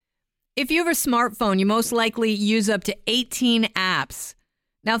If you have a smartphone, you most likely use up to 18 apps.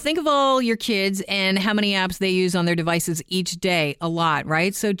 Now, think of all your kids and how many apps they use on their devices each day. A lot,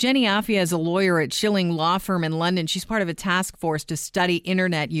 right? So Jenny Affia is a lawyer at Schilling Law Firm in London. She's part of a task force to study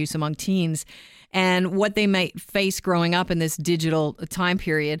internet use among teens and what they might face growing up in this digital time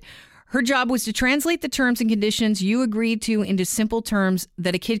period. Her job was to translate the terms and conditions you agreed to into simple terms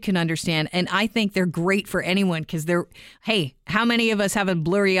that a kid can understand. And I think they're great for anyone because hey, how many of us have a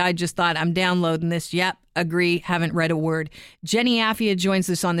blurry eye just thought, I'm downloading this? Yep, agree, haven't read a word. Jenny Affia joins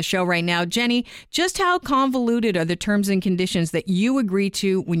us on the show right now. Jenny, just how convoluted are the terms and conditions that you agree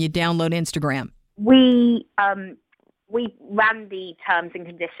to when you download Instagram? We ran the terms and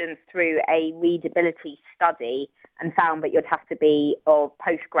conditions through a readability study and found that you'd have to be of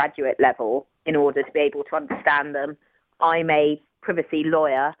postgraduate level in order to be able to understand them. I'm a privacy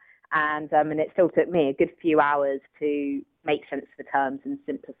lawyer, and it still took me a good few hours to make sense of the terms and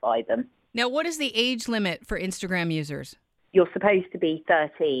simplify them. Now, what is the age limit for Instagram users? You're supposed to be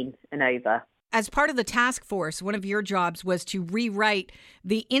 13 and over. As part of the task force, one of your jobs was to rewrite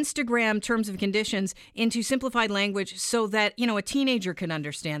the Instagram terms and conditions into simplified language so that, a teenager can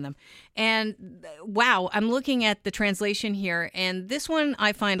understand them. And wow, I'm looking at the translation here, and this one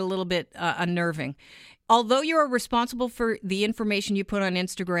I find a little bit unnerving. Although you are responsible for the information you put on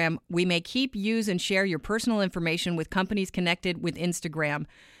Instagram, we may keep, use, and share your personal information with companies connected with Instagram.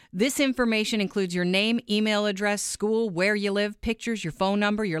 This information includes your name, email address, school, where you live, pictures, your phone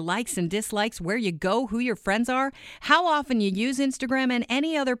number, your likes and dislikes, where you go, who your friends are, how often you use Instagram, and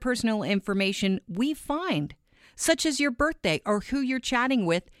any other personal information we find, such as your birthday or who you're chatting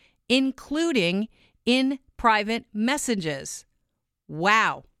with, including in private messages.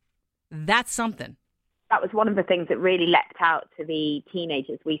 Wow, that's something. That was one of the things that really leapt out to the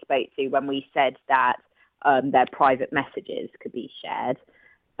teenagers we spoke to when we said that their private messages could be shared.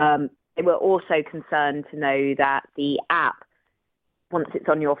 They were also concerned to know that the app, once it's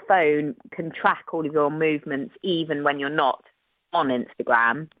on your phone, can track all of your movements even when you're not on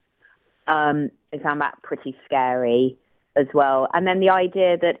Instagram. They found that pretty scary as well. And then the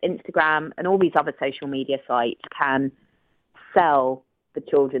idea that Instagram and all these other social media sites can sell the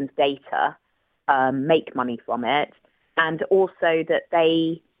children's data, make money from it, and also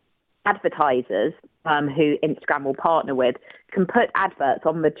that advertisers who Instagram will partner with can put adverts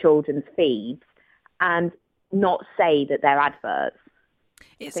on the children's feeds and not say that they're adverts.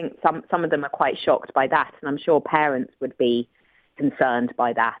 I think some of them are quite shocked by that, and I'm sure parents would be concerned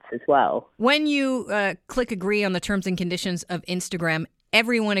by that as well. When you click agree on the terms and conditions of Instagram,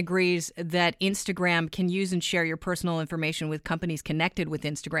 everyone agrees that Instagram can use and share your personal information with companies connected with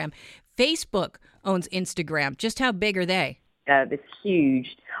Instagram. Facebook owns Instagram. Just how big are they? This huge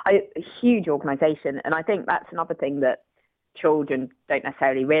organization. And I think that's another thing that children don't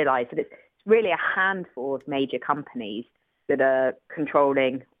necessarily realize, that it's really a handful of major companies that are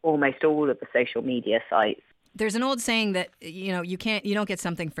controlling almost all of the social media sites. There's an old saying that, you don't get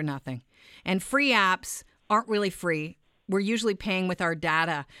something for nothing. And free apps aren't really free. We're usually paying with our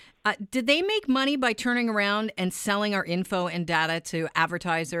data. Did they make money by turning around and selling our info and data to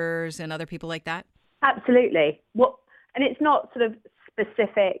advertisers and other people like that? Absolutely. And it's not sort of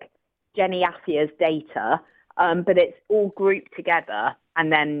specific Jenny Affia's data, but it's all grouped together, and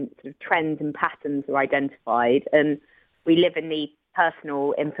then sort of trends and patterns are identified. And we live in the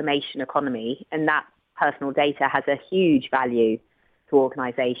personal information economy, and that personal data has a huge value to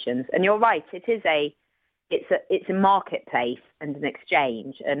organisations. And you're right, it's a marketplace and an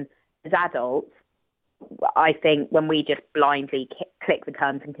exchange. And as adults, I think when we just blindly click the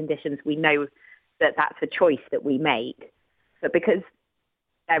terms and conditions, we know that that's a choice that we make. But because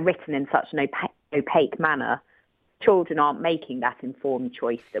they're written in such an opaque manner, children aren't making that informed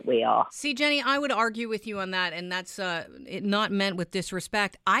choice that we are. See, Jenny, I would argue with you on that, and that's not meant with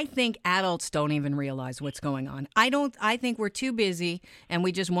disrespect. I think adults don't even realize what's going on. I think we're too busy, and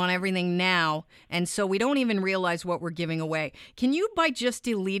we just want everything now, and so we don't even realize what we're giving away. Can you, by just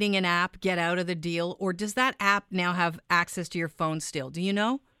deleting an app, get out of the deal, or does that app now have access to your phone still? Do you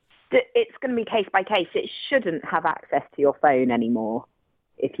know? It's going to be case by case. It shouldn't have access to your phone anymore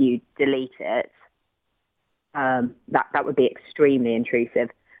if you delete it. That would be extremely intrusive.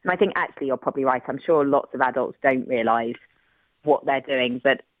 And I think actually you're probably right. I'm sure lots of adults don't realise what they're doing,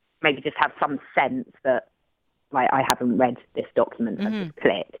 but maybe just have some sense that, like, I haven't read this document, I just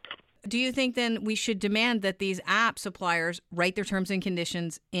clicked. Do you think then we should demand that these app suppliers write their terms and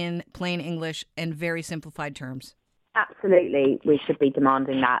conditions in plain English and very simplified terms? Absolutely, we should be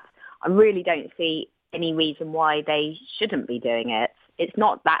demanding that. I really don't see any reason why they shouldn't be doing it. It's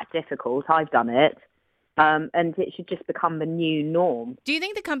not that difficult. I've done it. And it should just become the new norm. Do you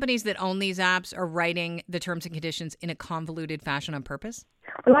think the companies that own these apps are writing the terms and conditions in a convoluted fashion on purpose?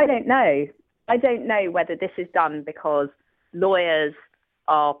 Well, I don't know. I don't know whether this is done because lawyers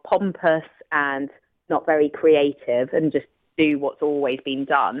are pompous and not very creative and just do what's always been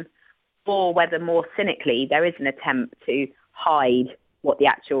done, or whether more cynically there is an attempt to hide what the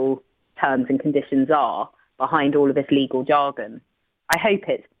actual terms and conditions are behind all of this legal jargon. I hope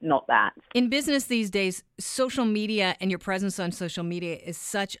it's not that. In business these days, social media and your presence on social media is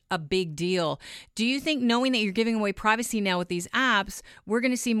such a big deal. Do you think, knowing that you're giving away privacy now with these apps, we're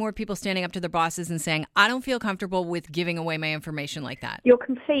going to see more people standing up to their bosses and saying, I don't feel comfortable with giving away my information like that? You're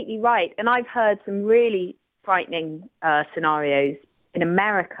completely right. And I've heard some really frightening scenarios. In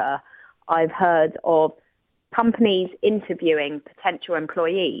America, I've heard of companies interviewing potential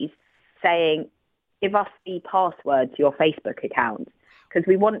employees saying, give us the password to your Facebook account, because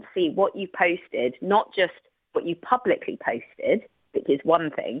we want to see what you posted, not just what you publicly posted, which is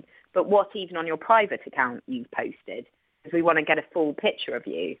one thing, but what even on your private account you've posted, because we want to get a full picture of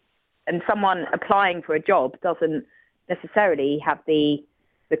you. And someone applying for a job doesn't necessarily have the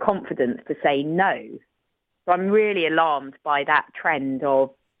confidence to say no. So I'm really alarmed by that trend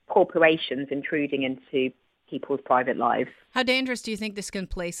of corporations intruding into people's private lives. How dangerous do you think this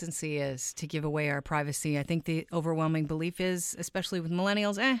complacency is to give away our privacy? I think the overwhelming belief is, especially with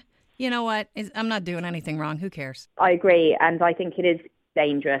millennials, you know what? I'm not doing anything wrong. Who cares? I agree. And I think it is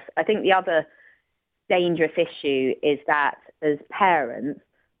dangerous. I think the other dangerous issue is that as parents,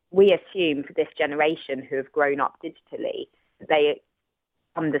 we assume for this generation who have grown up digitally, they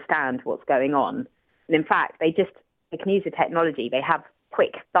understand what's going on. And in fact, they can use the technology. They have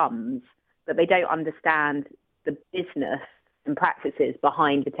quick thumbs, but they don't understand the business and practices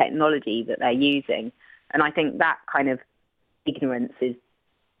behind the technology that they're using. And I think that kind of ignorance is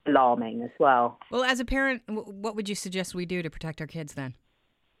alarming as well. Well, as a parent, what would you suggest we do to protect our kids then?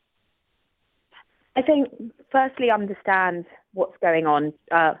 I think, firstly, understand what's going on.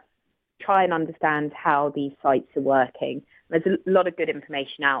 Try and understand how these sites are working. There's a lot of good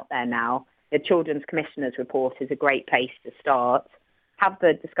information out there now. The Children's Commissioner's Report is a great place to start. Have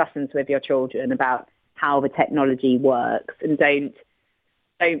the discussions with your children about how the technology works, and don't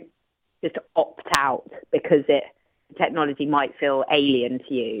just opt out because the technology might feel alien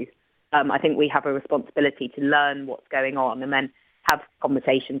to you. I think we have a responsibility to learn what's going on and then have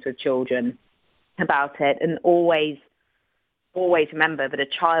conversations with children about it, and always remember that a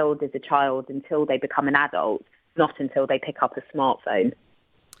child is a child until they become an adult, not until they pick up a smartphone.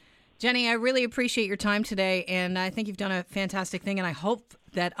 Jenny, I really appreciate your time today, and I think you've done a fantastic thing, and I hope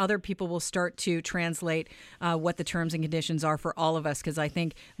that other people will start to translate what the terms and conditions are for all of us, because I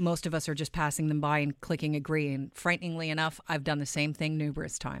think most of us are just passing them by and clicking agree, and frighteningly enough, I've done the same thing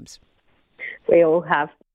numerous times. We all have.